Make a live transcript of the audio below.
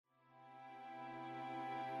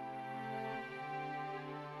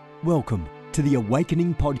Welcome to the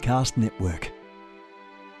Awakening Podcast Network.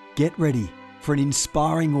 Get ready for an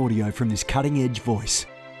inspiring audio from this cutting-edge voice.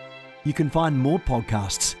 You can find more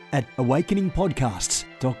podcasts at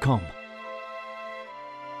awakeningpodcasts.com.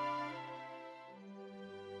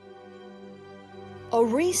 A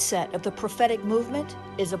reset of the prophetic movement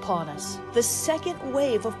is upon us. The second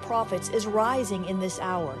wave of prophets is rising in this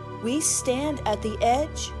hour. We stand at the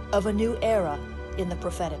edge of a new era in the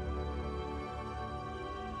prophetic.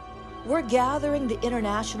 We're gathering the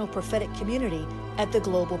international prophetic community at the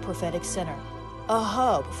Global Prophetic Center, a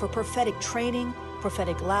hub for prophetic training,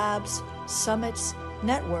 prophetic labs, summits,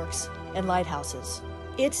 networks, and lighthouses.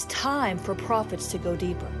 It's time for prophets to go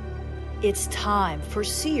deeper. It's time for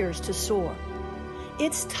seers to soar.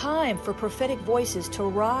 It's time for prophetic voices to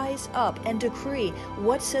rise up and decree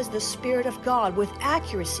what says the Spirit of God with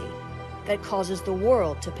accuracy that causes the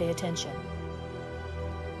world to pay attention.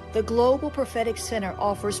 The Global Prophetic Center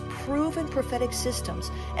offers proven prophetic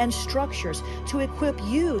systems and structures to equip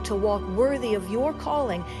you to walk worthy of your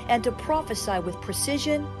calling and to prophesy with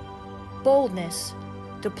precision, boldness,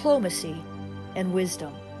 diplomacy, and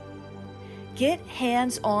wisdom. Get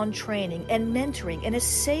hands-on training and mentoring in a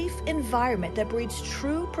safe environment that breeds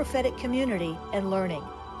true prophetic community and learning.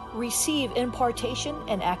 Receive impartation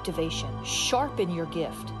and activation. Sharpen your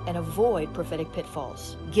gift and avoid prophetic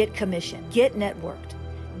pitfalls. Get commissioned. Get networked.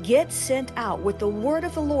 Get sent out with the word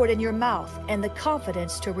of the Lord in your mouth and the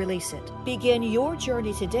confidence to release it. Begin your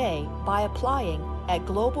journey today by applying at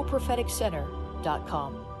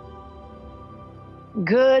globalpropheticcenter.com.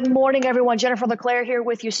 Good morning, everyone. Jennifer LeClaire here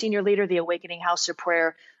with you, Senior Leader of the Awakening House of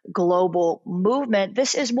Prayer Global Movement.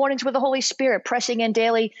 This is Mornings with the Holy Spirit, pressing in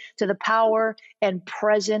daily to the power and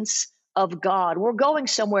presence of God. We're going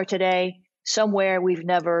somewhere today, somewhere we've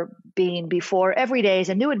never been before. Every day is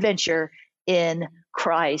a new adventure in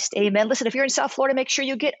Christ. Amen. Listen, if you're in South Florida, make sure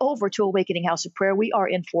you get over to Awakening House of Prayer. We are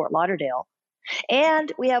in Fort Lauderdale. And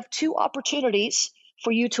we have two opportunities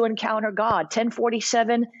for you to encounter God.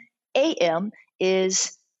 10:47 a.m.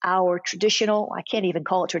 is our traditional, I can't even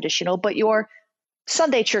call it traditional, but your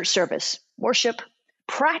Sunday church service, worship,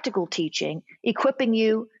 practical teaching, equipping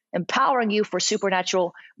you, empowering you for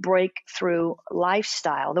supernatural breakthrough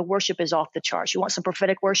lifestyle. The worship is off the charts. You want some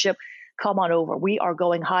prophetic worship? Come on over. We are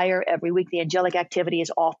going higher every week. The angelic activity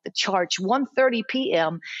is off the charts. 1:30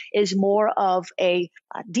 p.m. is more of a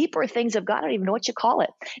deeper things of God. I don't even know what you call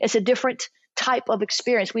it. It's a different type of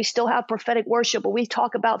experience. We still have prophetic worship, but we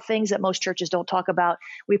talk about things that most churches don't talk about.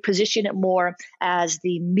 We position it more as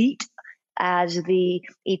the meat, as the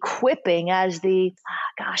equipping, as the,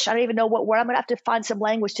 I don't even know what word. I'm going to have to find some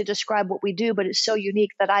language to describe what we do, but it's so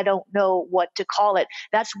unique that I don't know what to call it.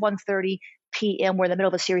 That's 1:30 p.m. We're in the middle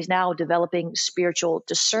of a series now, Developing Spiritual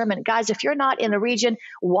Discernment. Guys, if you're not in the region,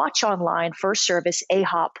 watch online. First service,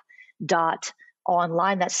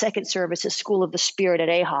 ahop.online. That second service is School of the Spirit at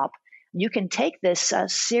ahop. You can take this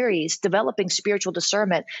series, Developing Spiritual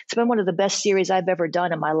Discernment. It's been one of the best series I've ever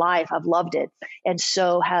done in my life. I've loved it. And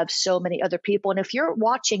so have so many other people. And if you're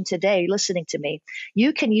watching today, listening to me,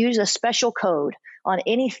 you can use a special code on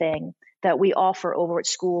anything that we offer over at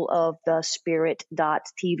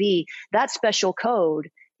schoolofthespirit.tv. That special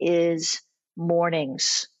code is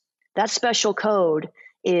mornings. That special code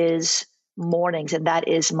is mornings. And that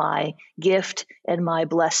is my gift and my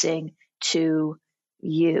blessing to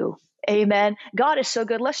you. Amen. God is so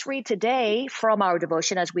good. Let's read today from our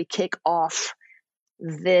devotion as we kick off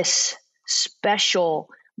this special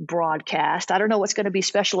broadcast. I don't know what's going to be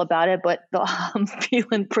special about it, but I'm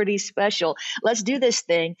feeling pretty special. Let's do this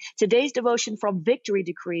thing. Today's devotion from Victory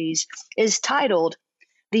Decrees is titled,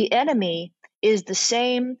 The Enemy is the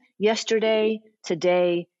Same Yesterday,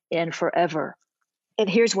 Today, and Forever. And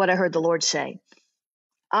here's what I heard the Lord say.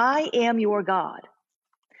 I am your God.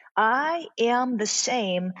 I am the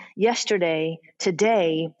same yesterday,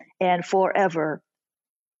 today, and forever,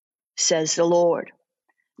 says the Lord.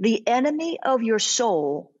 The enemy of your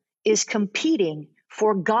soul is competing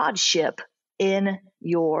for godship in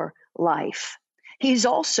your life. He's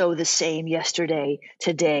also the same yesterday,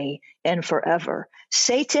 today, and forever.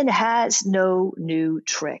 Satan has no new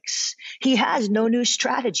tricks. He has no new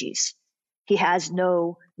strategies. He has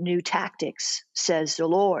no new tactics, says the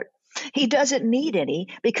Lord. He doesn't need any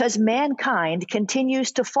because mankind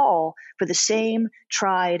continues to fall for the same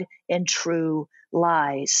tried and true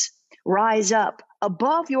lies. Rise up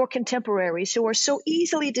above your contemporaries who are so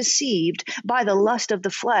easily deceived by the lust of the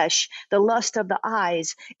flesh, the lust of the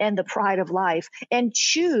eyes, and the pride of life, and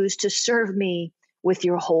choose to serve me with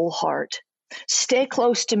your whole heart. Stay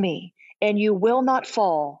close to me, and you will not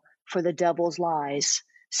fall for the devil's lies,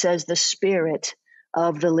 says the Spirit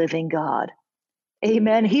of the living God.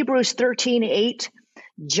 Amen. Hebrews 13:8,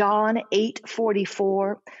 John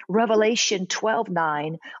 8:44, Revelation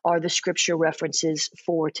 12:9 are the scripture references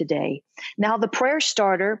for today. Now, the prayer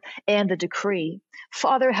starter and the decree.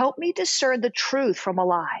 Father, help me discern the truth from a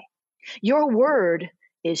lie. Your word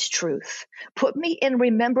is truth. Put me in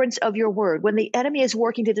remembrance of your word when the enemy is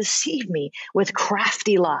working to deceive me with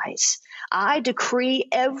crafty lies. I decree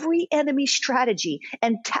every enemy strategy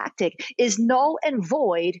and tactic is null and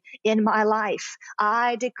void in my life.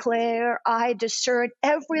 I declare I discern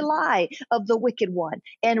every lie of the wicked one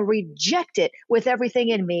and reject it with everything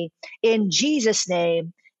in me. In Jesus'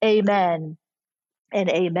 name, amen and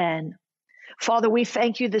amen. Father, we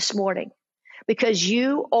thank you this morning because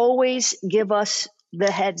you always give us the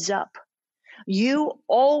heads up. You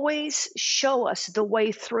always show us the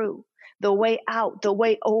way through, the way out, the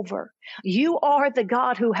way over. You are the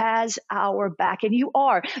God who has our back, and you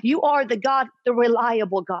are the God, the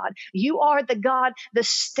reliable God. You are the God, the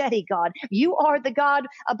steady God. You are the God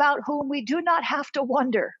about whom we do not have to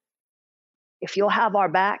wonder if you'll have our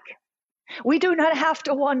back. We do not have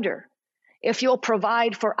to wonder if you'll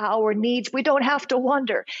provide for our needs. We don't have to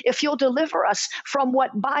wonder if you'll deliver us from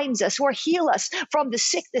what binds us or heal us from the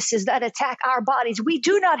sicknesses that attack our bodies. We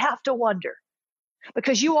do not have to wonder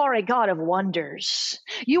because you are a God of wonders.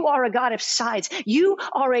 You are a God of signs. You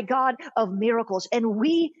are a God of miracles. And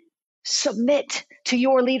we submit to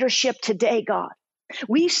your leadership today, God.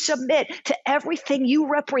 We submit to everything you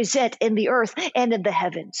represent in the earth and in the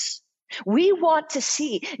heavens. We want to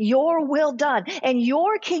see your will done and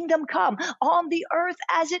your kingdom come on the earth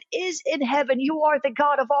as it is in heaven. You are the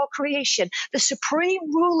God of all creation, the supreme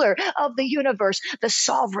ruler of the universe, the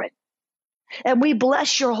sovereign. And we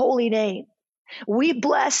bless your holy name. We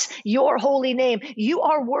bless your holy name. You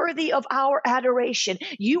are worthy of our adoration.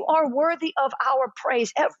 You are worthy of our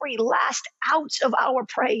praise, every last ounce of our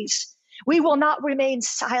praise. We will not remain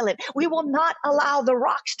silent. We will not allow the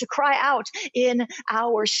rocks to cry out in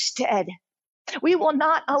our stead. We will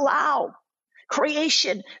not allow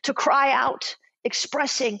creation to cry out,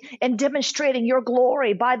 expressing and demonstrating your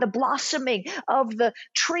glory by the blossoming of the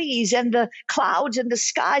trees and the clouds and the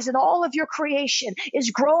skies, and all of your creation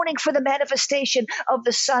is groaning for the manifestation of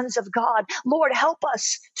the sons of God. Lord, help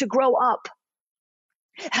us to grow up.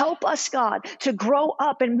 Help us, God, to grow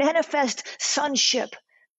up and manifest sonship,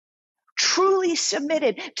 truly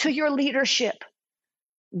submitted to your leadership.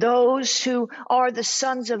 Those who are the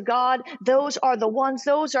sons of God, those are the ones,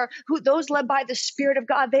 those led by the Spirit of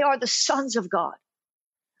God, they are the sons of God.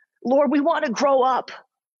 Lord, we want to grow up.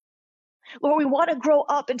 Lord, we want to grow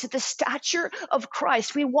up into the stature of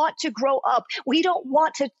Christ. We want to grow up. We don't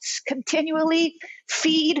want to continually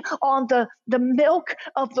feed on the milk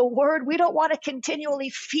of the word. We don't want to continually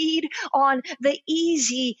feed on the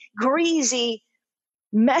easy, greasy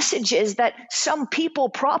messages that some people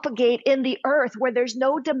propagate in the earth where there's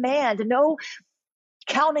no demand, no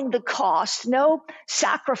counting the cost, no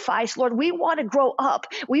sacrifice. Lord, we want to grow up.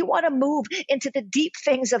 We want to move into the deep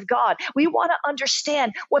things of God. We want to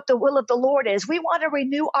understand what the will of the Lord is. We want to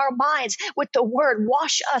renew our minds with the word.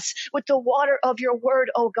 Wash us with the water of your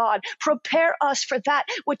word, oh God. Prepare us for that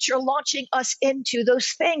which you're launching us into,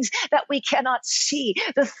 those things that we cannot see,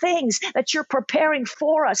 the things that you're preparing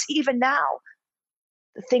for us even now,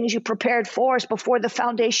 the things you prepared for us before the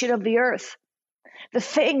foundation of the earth. The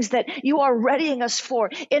things that you are readying us for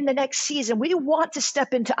in the next season. We want to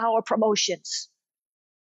step into our promotions.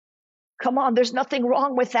 Come on, there's nothing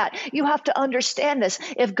wrong with that. You have to understand this.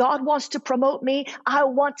 If God wants to promote me, I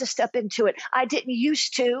want to step into it. I didn't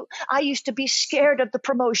used to. I used to be scared of the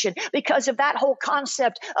promotion because of that whole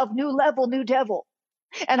concept of new level, new devil.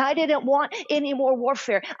 And I didn't want any more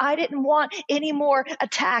warfare. I didn't want any more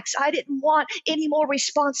attacks. I didn't want any more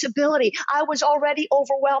responsibility. I was already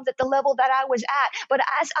overwhelmed at the level that I was at. But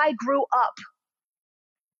as I grew up,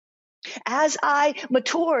 as I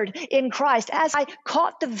matured in Christ, as I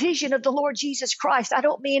caught the vision of the Lord Jesus Christ, I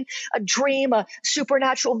don't mean a dream, a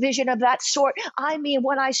supernatural vision of that sort. I mean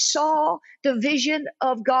when I saw the vision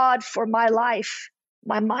of God for my life,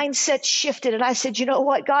 my mindset shifted and I said, you know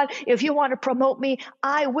what, God, if you want to promote me,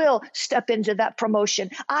 I will step into that promotion.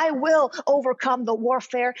 I will overcome the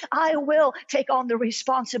warfare. I will take on the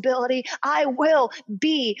responsibility. I will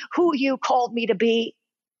be who you called me to be.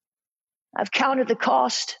 I've counted the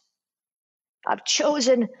cost. I've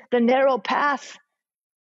chosen the narrow path.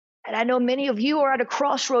 And I know many of you are at a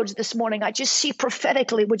crossroads this morning. I just see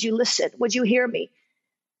prophetically, would you listen? Would you hear me?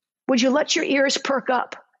 Would you let your ears perk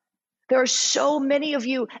up? There are so many of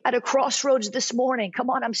you at a crossroads this morning. Come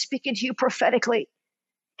on, I'm speaking to you prophetically.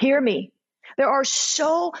 Hear me. There are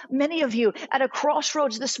so many of you at a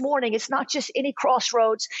crossroads this morning. It's not just any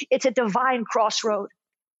crossroads, it's a divine crossroad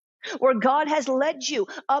where God has led you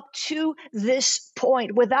up to this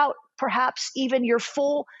point without perhaps even your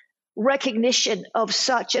full recognition of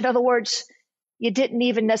such. In other words, you didn't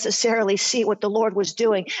even necessarily see what the Lord was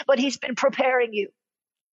doing, but He's been preparing you.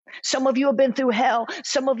 Some of you have been through hell.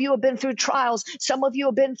 Some of you have been through trials. Some of you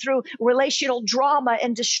have been through relational drama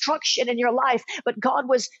and destruction in your life, but God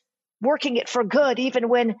was working it for good even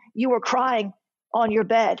when you were crying on your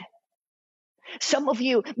bed. Some of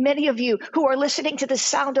you, many of you who are listening to the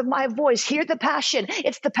sound of my voice, hear the passion.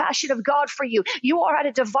 It's the passion of God for you. You are at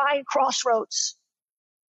a divine crossroads.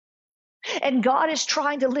 And God is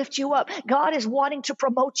trying to lift you up. God is wanting to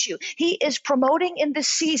promote you. He is promoting in this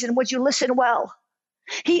season, would you listen well?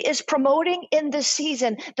 He is promoting in this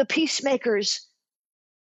season the peacemakers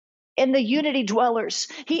and the unity dwellers.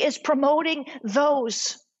 He is promoting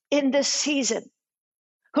those in this season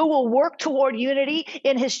who will work toward unity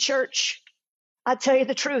in His church. I tell you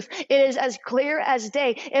the truth, it is as clear as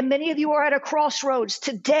day. And many of you are at a crossroads.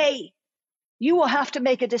 Today, you will have to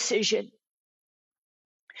make a decision.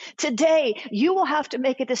 Today, you will have to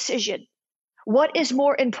make a decision. What is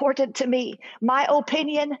more important to me? My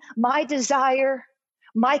opinion, my desire,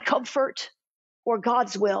 my comfort, or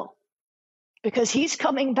God's will? Because He's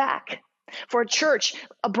coming back for a church,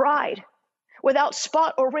 a bride, without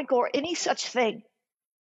spot or wrinkle or any such thing.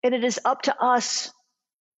 And it is up to us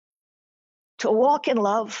to walk in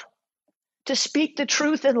love, to speak the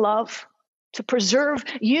truth in love, to preserve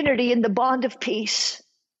unity in the bond of peace,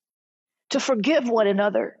 to forgive one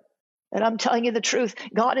another. And I'm telling you the truth,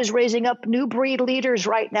 God is raising up new breed leaders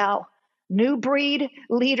right now. New breed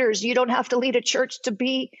leaders. You don't have to lead a church to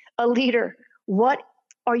be a leader. What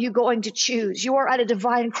are you going to choose? You are at a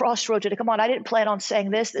divine crossroad today. Come on, I didn't plan on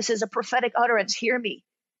saying this. This is a prophetic utterance. Hear me.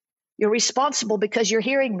 You're responsible because you're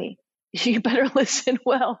hearing me. You better listen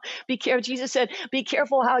well. Be careful. Jesus said, be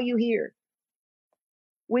careful how you hear.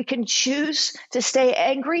 We can choose to stay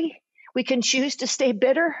angry. We can choose to stay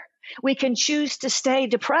bitter. We can choose to stay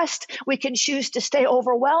depressed. We can choose to stay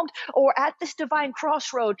overwhelmed. Or at this divine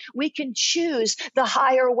crossroad, we can choose the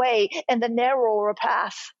higher way and the narrower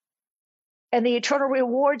path. And the eternal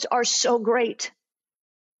rewards are so great.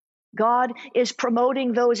 God is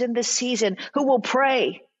promoting those in this season who will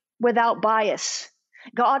pray without bias.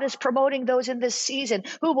 God is promoting those in this season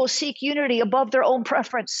who will seek unity above their own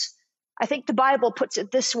preference. I think the Bible puts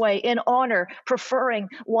it this way, in honor, preferring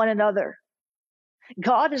one another.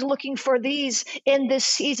 God is looking for these in this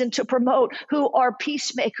season to promote who are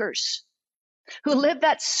peacemakers, who live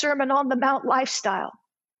that Sermon on the Mount lifestyle.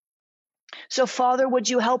 So, Father, would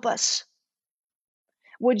you help us?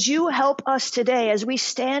 Would you help us today as we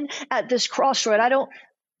stand at this crossroad?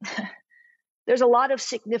 There's a lot of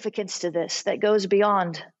significance to this that goes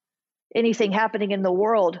beyond anything happening in the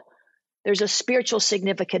world. There's a spiritual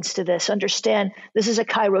significance to this. Understand, this is a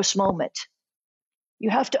Kairos moment.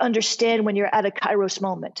 You have to understand when you're at a Kairos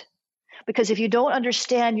moment. Because if you don't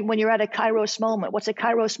understand when you're at a Kairos moment, what's a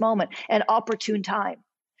Kairos moment? An opportune time.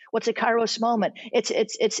 What's a Kairos moment? It's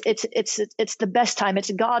the best time.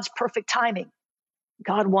 It's God's perfect timing.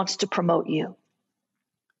 God wants to promote you.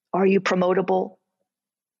 Are you promotable?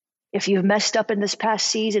 If you've messed up in this past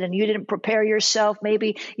season and you didn't prepare yourself,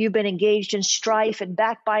 maybe you've been engaged in strife and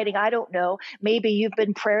backbiting, I don't know. Maybe you've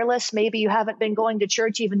been prayerless. Maybe you haven't been going to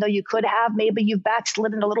church even though you could have. Maybe you've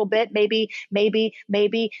backslidden a little bit. Maybe,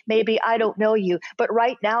 I don't know you. But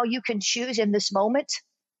right now you can choose in this moment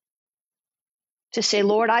to say,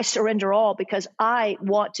 Lord, I surrender all because I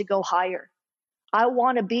want to go higher. I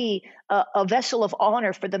want to be a vessel of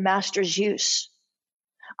honor for the Master's use.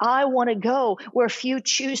 I want to go where few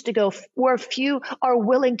choose to go, where few are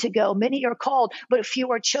willing to go. Many are called, but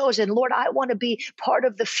few are chosen. Lord, I want to be part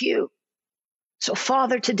of the few. So,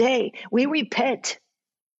 Father, today we repent.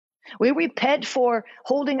 We repent for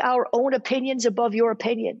holding our own opinions above your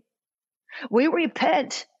opinion. We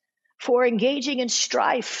repent for engaging in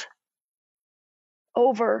strife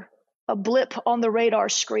over a blip on the radar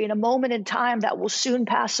screen, a moment in time that will soon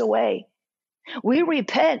pass away. We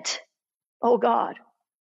repent, oh God,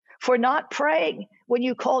 for not praying when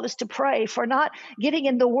you called us to pray, for not getting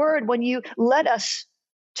in the Word when you led us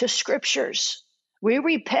to scriptures. We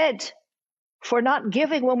repent for not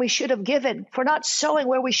giving when we should have given, for not sowing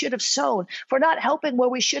where we should have sown, for not helping where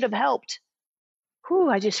we should have helped.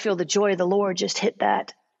 I just feel the joy of the Lord just hit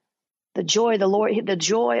that. The joy of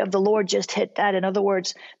the Lord just hit that. In other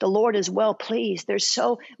words, the Lord is well pleased. There's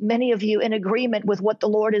so many of you in agreement with what the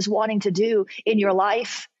Lord is wanting to do in your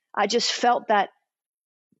life. I just felt that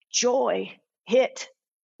joy hit.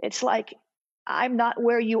 It's like I'm not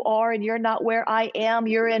where you are and you're not where I am.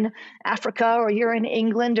 You're in Africa or you're in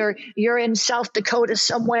England or you're in South Dakota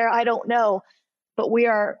somewhere. I don't know. But we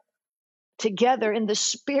are together in the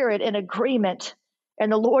spirit in agreement.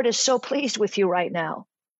 And the Lord is so pleased with you right now.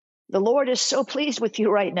 The Lord is so pleased with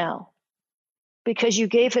you right now because you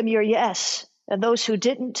gave him your yes. And those who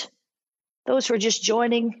didn't, those who are just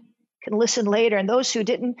joining can listen later. And those who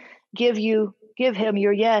didn't give him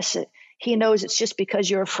your yes, he knows it's just because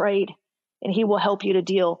you're afraid. And he will help you to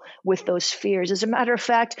deal with those fears. As a matter of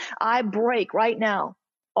fact, I break right now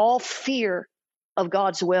all fear of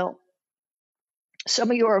God's will. Some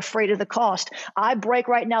of you are afraid of the cost. I break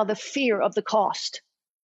right now the fear of the cost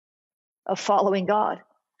of following God.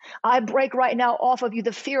 I break right now off of you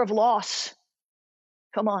the fear of loss.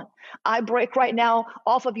 Come on. I break right now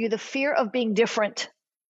off of you the fear of being different.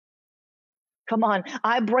 Come on.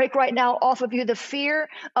 I break right now off of you the fear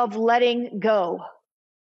of letting go.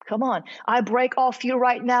 Come on. I break off you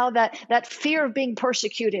right now that fear of being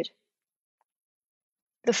persecuted.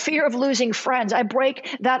 The fear of losing friends. I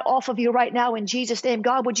break that off of you right now in Jesus' name.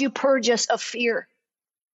 God, would you purge us of fear?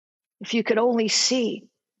 If you could only see.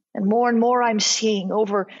 And more I'm seeing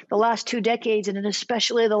over the last 2 decades, and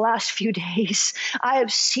especially the last few days, I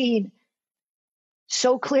have seen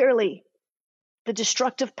so clearly the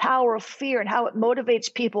destructive power of fear and how it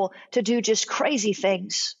motivates people to do just crazy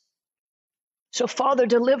things. So, Father,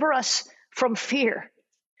 deliver us from fear.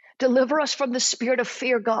 Deliver us from the spirit of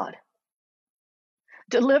fear, God.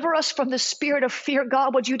 Deliver us from the spirit of fear,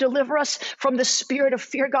 God. Would you deliver us from the spirit of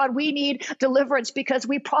fear, God? We need deliverance because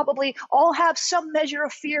we probably all have some measure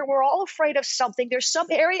of fear. We're all afraid of something. There's some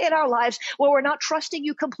area in our lives where we're not trusting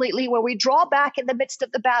you completely, where we draw back in the midst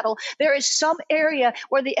of the battle. There is some area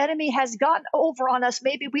where the enemy has gotten over on us.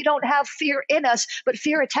 Maybe we don't have fear in us, but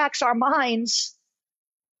fear attacks our minds.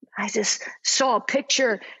 I just saw a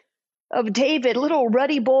picture of David, little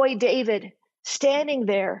ruddy boy David, standing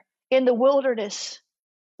there in the wilderness,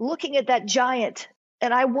 looking at that giant.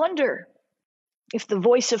 And I wonder if the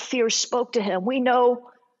voice of fear spoke to him. We know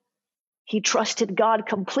he trusted God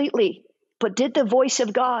completely, but did the voice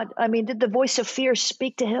of fear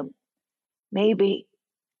speak to him? Maybe.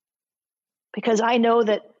 Because I know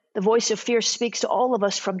that the voice of fear speaks to all of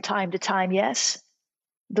us from time to time, yes?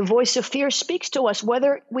 The voice of fear speaks to us,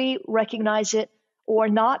 whether we recognize it or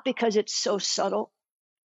not, because it's so subtle.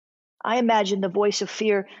 I imagine the voice of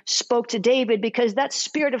fear spoke to David because that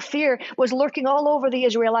spirit of fear was lurking all over the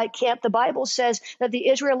Israelite camp. The Bible says that the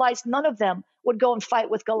Israelites, none of them would go and fight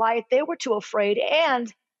with Goliath. They were too afraid,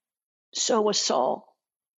 and so was Saul.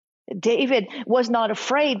 David was not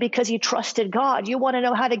afraid because he trusted God. You want to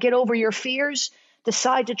know how to get over your fears?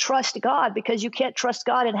 Decide to trust God, because you can't trust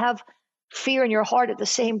God and have fear in your heart at the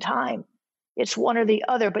same time. It's one or the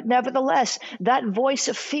other. But nevertheless, that voice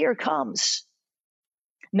of fear comes.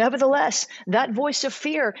 Nevertheless, that voice of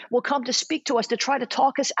fear will come to speak to us, to try to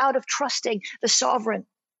talk us out of trusting the sovereign.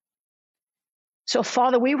 So,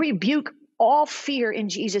 Father, we rebuke all fear in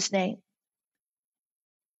Jesus' name.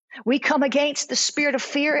 We come against the spirit of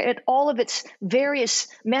fear at all of its various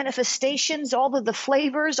manifestations, all of the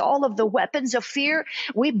flavors, all of the weapons of fear.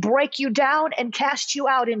 We break you down and cast you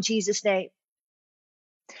out in Jesus' name.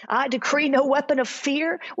 I decree no weapon of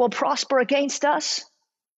fear will prosper against us.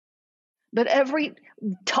 But every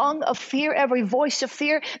tongue of fear, every voice of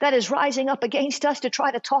fear that is rising up against us to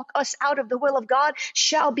try to talk us out of the will of God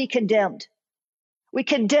shall be condemned. We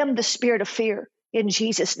condemn the spirit of fear in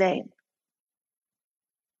Jesus' name.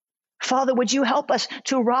 Father, would you help us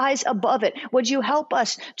to rise above it? Would you help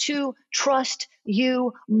us to trust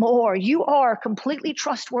you more? You are completely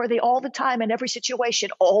trustworthy all the time in every situation,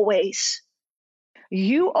 always.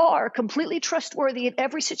 You are completely trustworthy in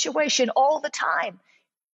every situation all the time.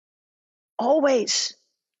 Always.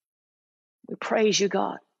 We praise you,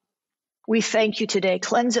 God. We thank you today.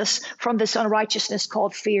 Cleanse us from this unrighteousness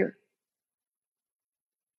called fear.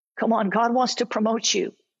 Come on, God wants to promote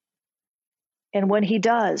you. And when he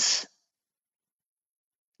does,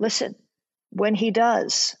 listen, when he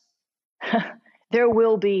does, there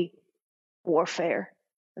will be warfare.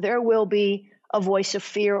 There will be a voice of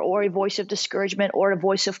fear or a voice of discouragement or a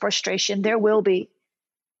voice of frustration. There will be.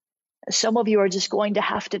 Some of you are just going to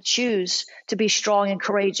have to choose to be strong and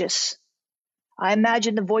courageous. I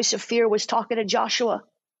imagine the voice of fear was talking to Joshua.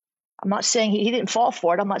 I'm not saying he didn't fall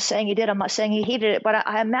for it. I'm not saying he did. I'm not saying he heeded it. But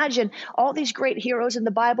I imagine all these great heroes in the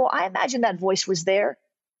Bible, I imagine that voice was there.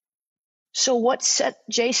 So what set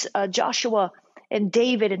Joshua and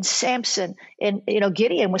David and Samson and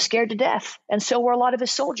Gideon was scared to death. And so were a lot of his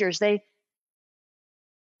soldiers. They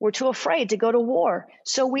were too afraid to go to war.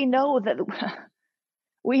 So we know that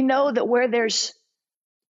where there's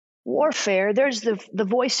warfare, there's the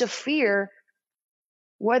voice of fear,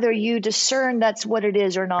 whether you discern that's what it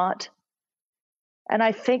is or not. And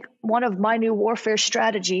I think one of my new warfare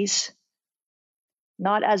strategies,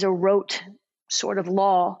 not as a rote sort of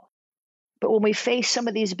law, but when we face some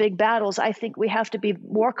of these big battles, I think we have to be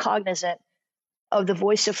more cognizant of the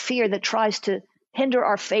voice of fear that tries to hinder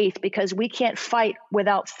our faith, because we can't fight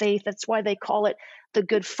without faith. That's why they call it the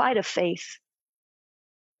good fight of faith.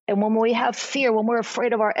 And when we have fear, when we're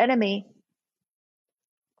afraid of our enemy,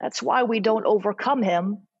 that's why we don't overcome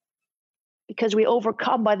him, because we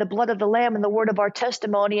overcome by the blood of the Lamb and the word of our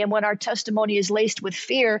testimony. And when our testimony is laced with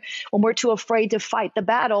fear, when we're too afraid to fight the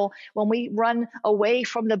battle, when we run away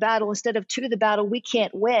from the battle instead of to the battle, we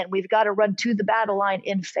can't win. We've got to run to the battle line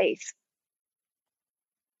in faith.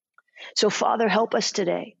 So, Father, help us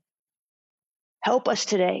today. Help us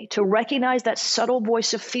today to recognize that subtle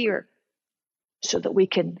voice of fear so that we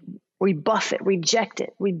can rebuff it, reject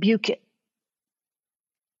it, rebuke it,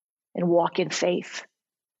 and walk in faith.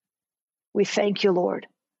 We thank you, Lord,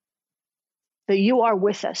 that you are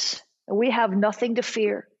with us, and we have nothing to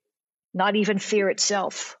fear, not even fear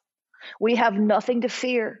itself. We have nothing to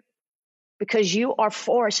fear because you are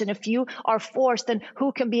for us. And if you are for us, then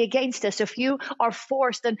who can be against us? If you are for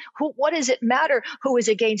us, then what does it matter who is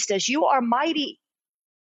against us? You are mighty.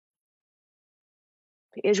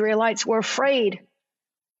 The Israelites were afraid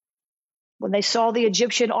when they saw the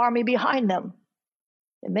Egyptian army behind them.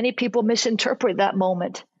 And many people misinterpret that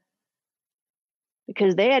moment,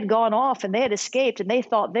 because they had gone off and they had escaped and they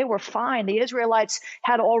thought they were fine. The Israelites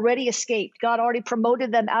had already escaped. God already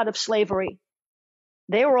promoted them out of slavery.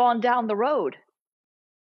 They were on down the road.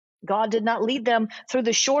 God did not lead them through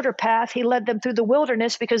the shorter path. He led them through the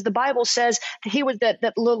wilderness, because the Bible says that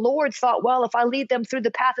the Lord thought, well, if I lead them through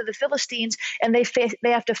the path of the Philistines and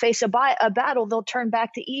they have to face a battle, they'll turn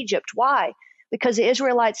back to Egypt. Why? Because the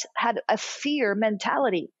Israelites had a fear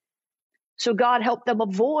mentality. So God helped them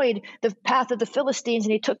avoid the path of the Philistines,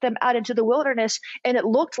 and he took them out into the wilderness, and it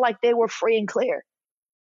looked like they were free and clear.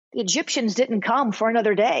 The Egyptians didn't come for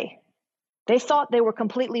another day. They thought they were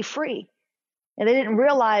completely free, and they didn't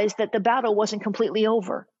realize that the battle wasn't completely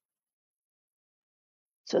over.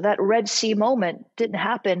 So that Red Sea moment didn't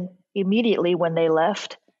happen immediately when they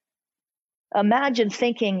left. Imagine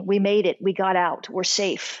thinking, we made it, we got out, we're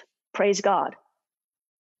safe, praise God.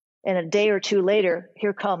 And a day or two later,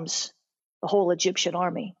 here comes the whole Egyptian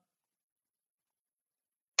army.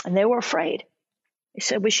 And they were afraid. They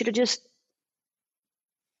said, we should have just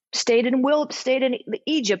stayed in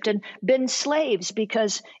Egypt and been slaves,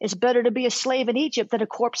 because it's better to be a slave in Egypt than a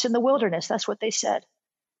corpse in the wilderness. That's what they said.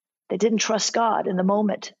 They didn't trust God in the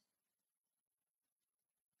moment.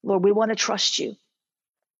 Lord, we want to trust you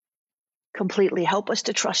completely. Help us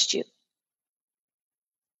to trust you.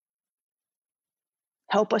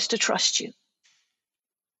 Help us to trust you.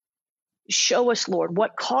 Show us, Lord,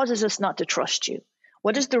 what causes us not to trust you.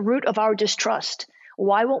 What is the root of our distrust?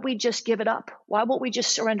 Why won't we just give it up? Why won't we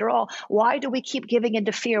just surrender all? Why do we keep giving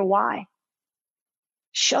into fear? Why?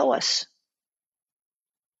 Show us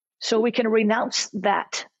so we can renounce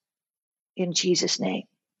that in Jesus' name.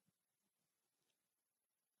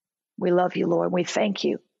 We love you, Lord. We thank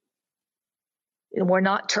you. And we're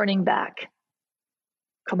not turning back.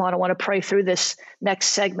 Come on, I want to pray through this next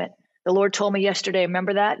segment. The Lord told me yesterday,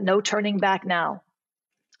 remember that? No turning back now.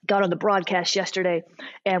 Got on the broadcast yesterday,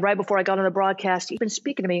 and right before I got on the broadcast, he's been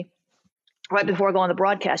speaking to me right before I go on the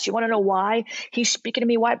broadcast. You want to know why he's speaking to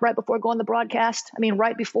me right before I go on the broadcast? I mean,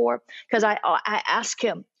 right before, because I asked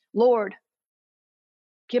him, Lord,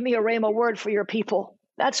 give me a rhema word for your people.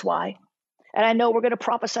 That's why. And I know we're going to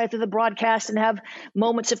prophesy through the broadcast and have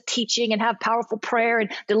moments of teaching and have powerful prayer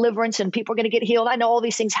and deliverance, and people are going to get healed. I know all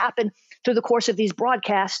these things happen through the course of these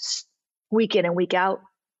broadcasts, week in and week out.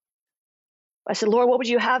 I said, Lord, what would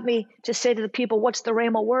you have me to say to the people? What's the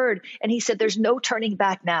rhema word? And he said, there's no turning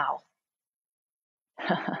back now.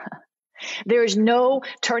 There's no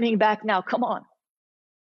turning back now. Come on.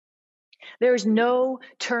 There's no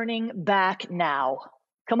turning back now.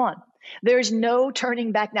 Come on. There's no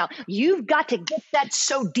turning back now. You've got to get that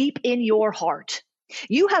so deep in your heart.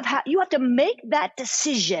 You have to make that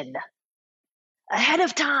decision ahead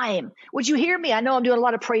of time. Would you hear me? I know I'm doing a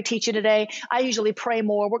lot of pray teaching today. I usually pray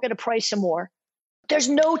more. We're going to pray some more. There's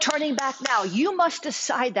no turning back now. You must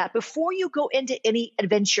decide that before you go into any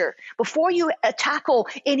adventure, before you tackle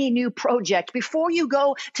any new project, before you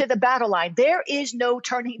go to the battle line. There is no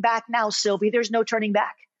turning back now, Sylvie. There's no turning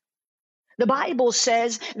back. The Bible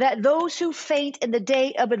says that those who faint in the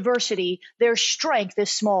day of adversity, their strength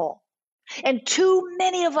is small. And too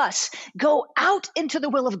many of us go out into the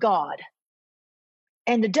will of God,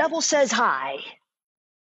 and the devil says hi.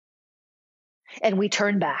 and we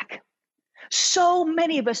turn back. So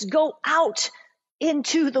many of us go out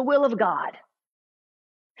into the will of God,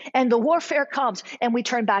 and the warfare comes and we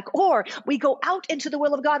turn back. Or we go out into the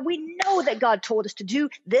will of God. We know that God told us to do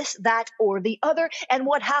this, that, or the other. And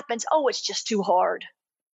what happens? Oh, it's just too hard.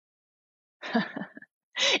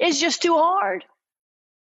 It's just too hard.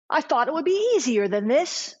 I thought it would be easier than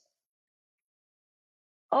this.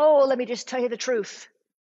 Oh, let me just tell you the truth.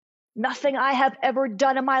 Nothing I have ever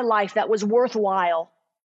done in my life that was worthwhile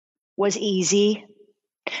was easy.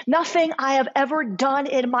 Nothing I have ever done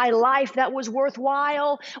in my life that was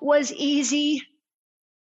worthwhile was easy.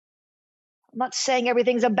 I'm not saying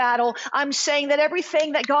everything's a battle. I'm saying that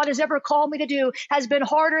everything that God has ever called me to do has been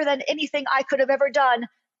harder than anything I could have ever done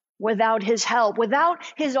without his help, without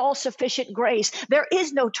his all-sufficient grace. There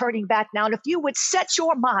is no turning back now. And if you would set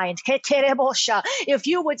your mind, if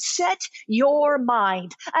you would set your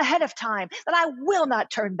mind ahead of time that I will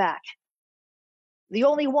not turn back, the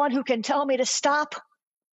only one who can tell me to stop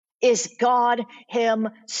is God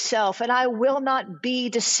himself. And I will not be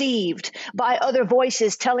deceived by other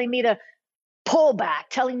voices telling me to pull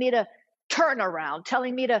back, telling me to turn around,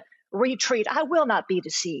 telling me to retreat. I will not be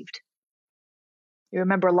deceived. You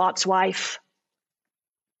remember Lot's wife?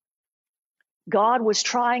 God was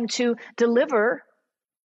trying to deliver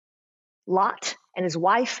Lot and his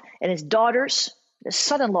wife and his daughters, his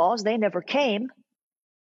son-in-laws. They never came.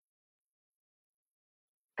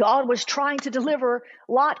 God was trying to deliver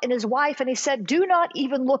Lot and his wife, and he said, do not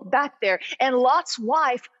even look back there. And Lot's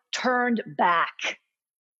wife turned back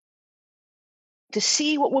to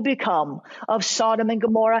see what will become of Sodom and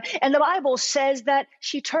Gomorrah. And the Bible says that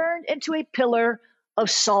she turned into a pillar of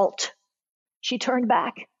salt. She turned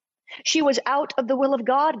back. She was out of the will of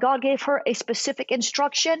God. God gave her a specific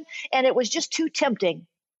instruction, and it was just too tempting.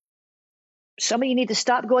 Some of you need to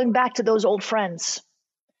stop going back to those old friends.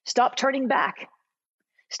 Stop turning back.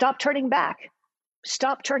 Stop turning back.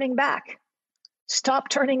 Stop turning back. Stop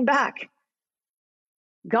turning back.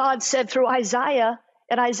 God said through Isaiah,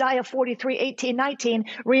 in Isaiah 43, 18, 19,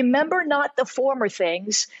 remember not the former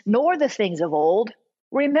things, nor the things of old.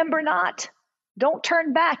 Remember not. Don't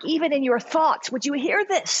turn back, even in your thoughts. Would you hear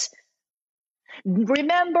this?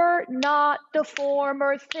 Remember not the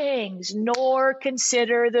former things, nor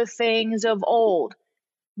consider the things of old.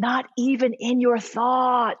 Not even in your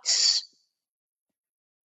thoughts.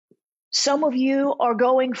 Some of you are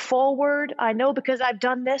going forward. I know because I've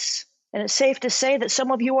done this, and it's safe to say that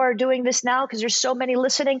some of you are doing this now because there's so many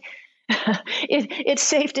listening. It's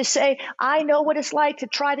safe to say, I know what it's like to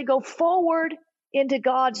try to go forward into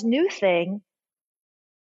God's new thing,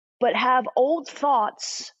 but have old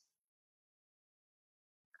thoughts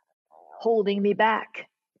holding me back.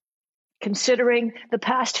 Considering the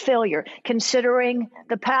past failure, considering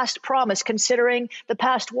the past promise, considering the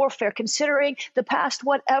past warfare, considering the past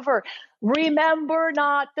whatever. Remember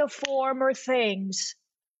not the former things,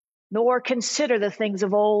 nor consider the things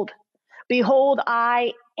of old. Behold,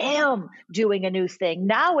 I am doing a new thing.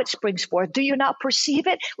 Now it springs forth. Do you not perceive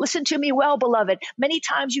it? Listen to me well, beloved. Many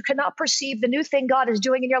times you cannot perceive the new thing God is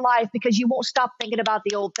doing in your life because you won't stop thinking about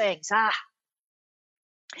the old things.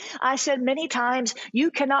 I said many times you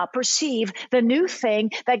cannot perceive the new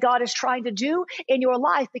thing that God is trying to do in your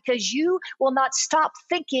life because you will not stop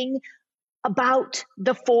thinking about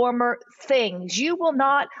the former things.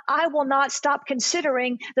 I will not stop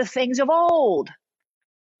considering the things of old.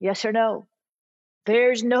 Yes or no?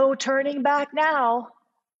 There's no turning back now.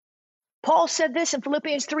 Paul said this in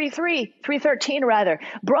Philippians 3:13 rather.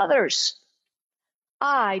 Brothers,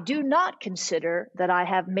 I do not consider that I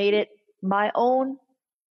have made it my own,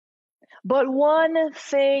 but one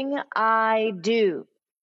thing I do,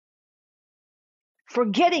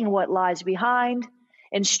 forgetting what lies behind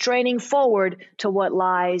and straining forward to what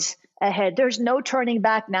lies ahead. There's no turning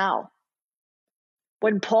back now.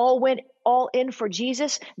 When Paul went all in for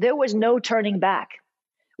Jesus, there was no turning back.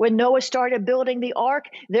 When Noah started building the ark,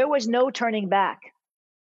 there was no turning back.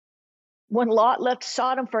 When Lot left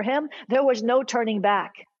Sodom for him, there was no turning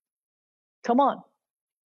back. Come on.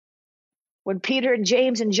 When Peter and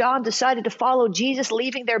James and John decided to follow Jesus,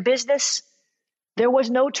 leaving their business, there was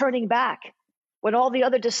no turning back. When all the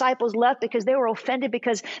other disciples left because they were offended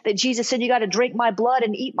because that Jesus said, you got to drink my blood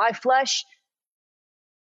and eat my flesh,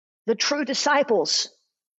 the true disciples,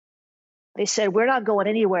 they said, we're not going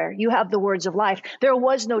anywhere. You have the words of life. There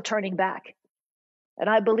was no turning back. And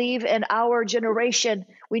I believe in our generation,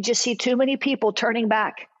 we just see too many people turning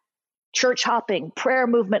back, church hopping, prayer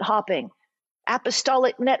movement hopping,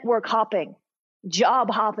 apostolic network hopping, job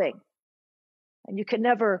hopping. And you can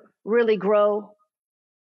never really grow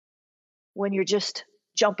when you're just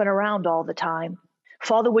jumping around all the time.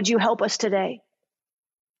 Father, would you help us today?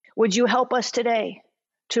 Would you help us today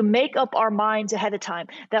to make up our minds ahead of time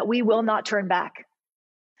that we will not turn back?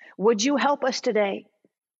 Would you help us today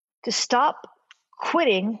to stop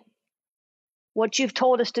quitting what you've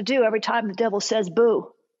told us to do every time the devil says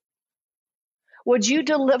boo? Would you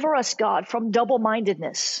deliver us, God, from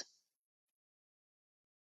double-mindedness?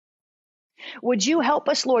 Would you help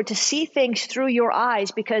us, Lord, to see things through your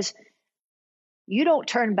eyes, because you don't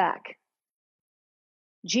turn back.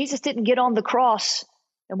 Jesus didn't get on the cross,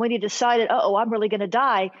 and when he decided, I'm really going to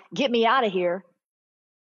die, get me out of here,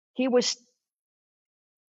 he was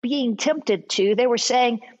being tempted to. They were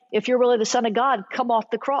saying, if you're really the Son of God, come off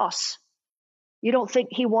the cross. You don't think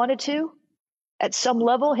he wanted to? At some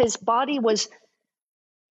level, his body was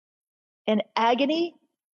in agony.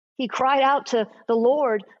 He cried out to the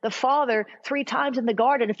Lord, the Father, 3 times in the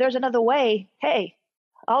garden, if there's another way, hey,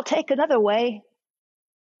 I'll take another way.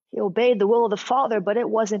 He obeyed the will of the Father, but it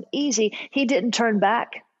wasn't easy. He didn't turn back.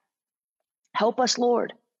 Help us,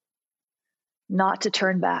 Lord, not to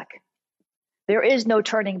turn back. There is no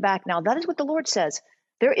turning back now. That is what the Lord says.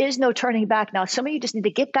 There is no turning back now. Some of you just need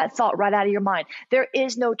to get that thought right out of your mind. There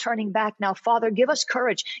is no turning back now. Father, give us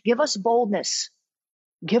courage. Give us boldness.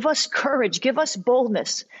 Give us courage. Give us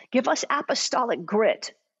boldness. Give us apostolic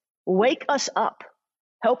grit. Wake us up.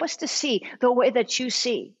 Help us to see the way that you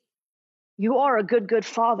see. You are a good, good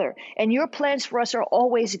Father, and your plans for us are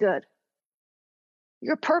always good.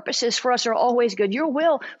 Your purposes for us are always good. Your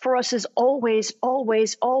will for us is always,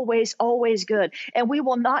 always, always, always good. And we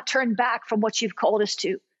will not turn back from what you've called us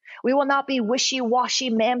to. We will not be wishy-washy,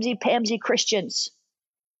 mamsy-pamsy Christians.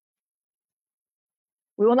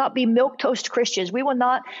 We will not be milquetoast Christians. We will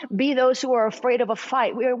not be those who are afraid of a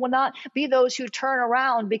fight. We will not be those who turn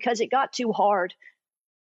around because it got too hard.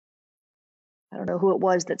 I don't know who it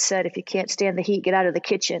was that said, if you can't stand the heat, get out of the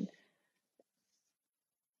kitchen.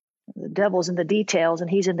 The devil's in the details, and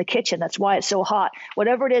he's in the kitchen. That's why it's so hot.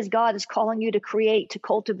 Whatever it is God is calling you to create, to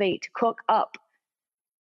cultivate, to cook up,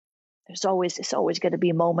 it's always going to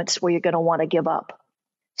be moments where you're going to want to give up.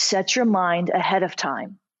 Set your mind ahead of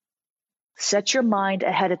time. Set your mind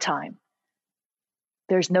ahead of time.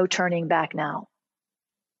 There's no turning back now.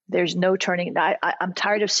 There's no turning. I'm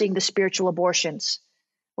tired of seeing the spiritual abortions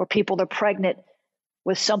where people are pregnant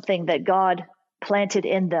with something that God planted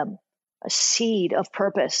in them, a seed of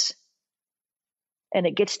purpose, and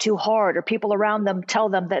it gets too hard, or people around them tell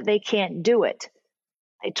them that they can't do it.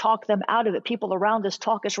 They talk them out of it. People around us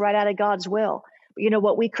talk us right out of God's will. But you know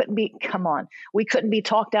what? We couldn't be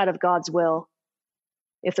talked out of God's will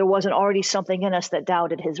if there wasn't already something in us that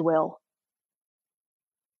doubted his will.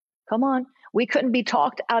 Come on. We couldn't be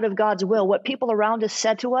talked out of God's will. What people around us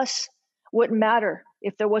said to us wouldn't matter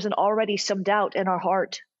if there wasn't already some doubt in our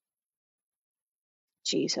heart.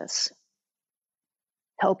 Jesus,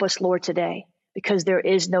 help us, Lord, today, because there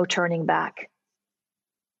is no turning back.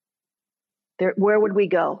 Where would we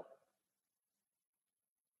go?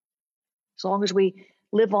 As long as we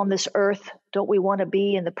live on this earth, don't we want to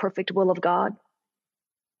be in the perfect will of God?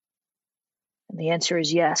 And the answer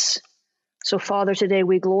is yes. So, Father, today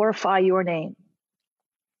we glorify your name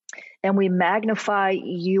and we magnify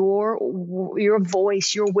your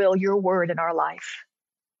voice, your will, your word in our life.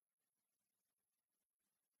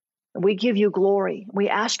 And we give you glory. We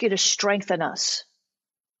ask you to strengthen us.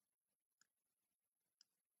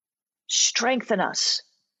 Strengthen us.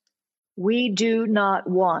 We do not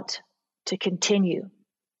want to continue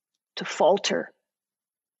to falter,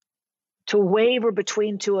 to waver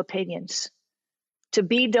between 2 opinions, to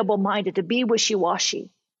be double-minded, to be wishy-washy.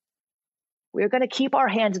 We are going to keep our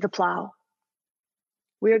hand to the plow.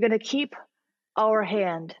 We are going to keep our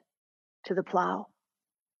hand to the plow.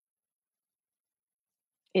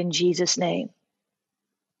 In Jesus' name,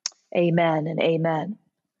 amen and amen.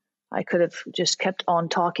 I could have just kept on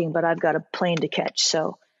talking, but I've got a plane to catch,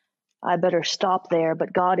 so I better stop there.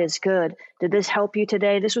 But God is good. Did this help you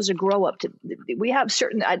today? This was a grow up. We have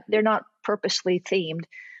certain, they're not purposely themed,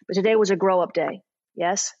 but today was a grow up day.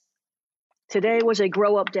 Yes? Today was a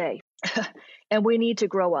grow up day. And we need to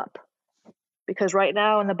grow up, because right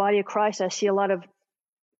now in the body of Christ, I see a lot of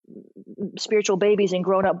spiritual babies in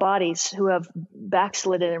grown up bodies who have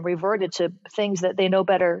backslidden and reverted to things that they know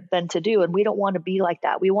better than to do. And we don't want to be like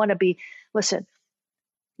that. We want to be, listen,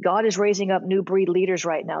 God is raising up new breed leaders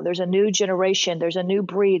right now. There's a new generation. There's a new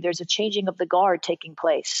breed. There's a changing of the guard taking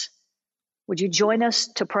place. Would you join us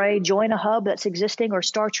to pray? Join a hub that's existing or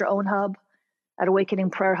start your own hub at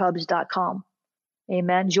awakeningprayerhubs.com.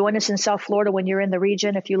 Amen. Join us in South Florida when you're in the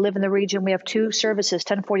region. If you live in the region, we have 2 services,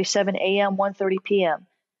 10:47 a.m., 1:30 p.m.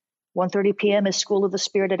 1:30 p.m. is School of the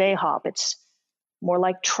Spirit at AHOP. It's more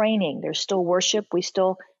like training. There's still worship. We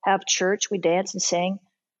still have church. We dance and sing,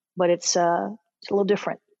 but it's a little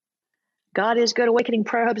different. God is good.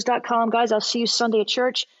 AwakeningPrayerHubs.com. Guys, I'll see you Sunday at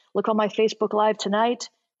church. Look on my Facebook Live tonight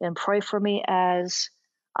and pray for me as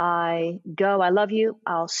I go. I love you.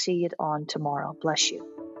 I'll see you on tomorrow. Bless you.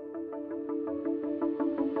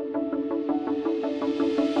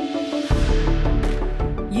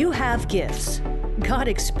 You have gifts. God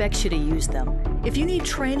expects you to use them. If you need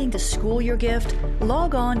training to school your gift,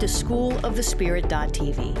 log on to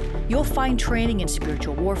schoolofthespirit.tv. You'll find training in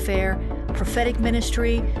spiritual warfare, prophetic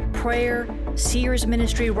ministry, prayer, seers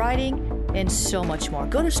ministry, writing, and so much more.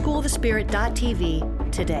 Go to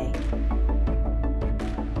schoolofthespirit.tv today.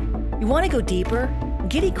 You want to go deeper?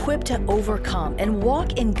 Get equipped to overcome and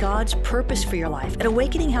walk in God's purpose for your life at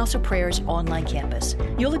Awakening House of Prayer's online campus.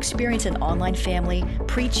 You'll experience an online family,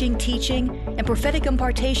 preaching, teaching, and prophetic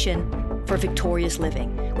impartation for victorious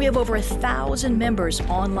living. We have over 1,000 members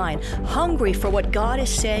online, hungry for what God is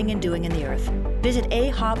saying and doing in the earth. Visit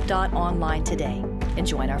ahop.online today and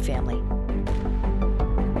join our family.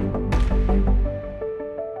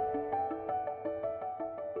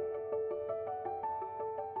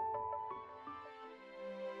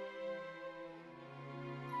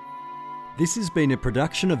 This has been a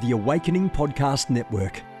production of the Awakening Podcast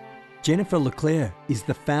Network. Jennifer LeClaire is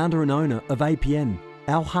the founder and owner of APN.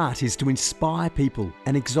 Our heart is to inspire people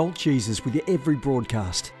and exalt Jesus with every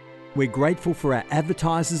broadcast. We're grateful for our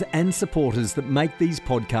advertisers and supporters that make these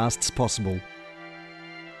podcasts possible.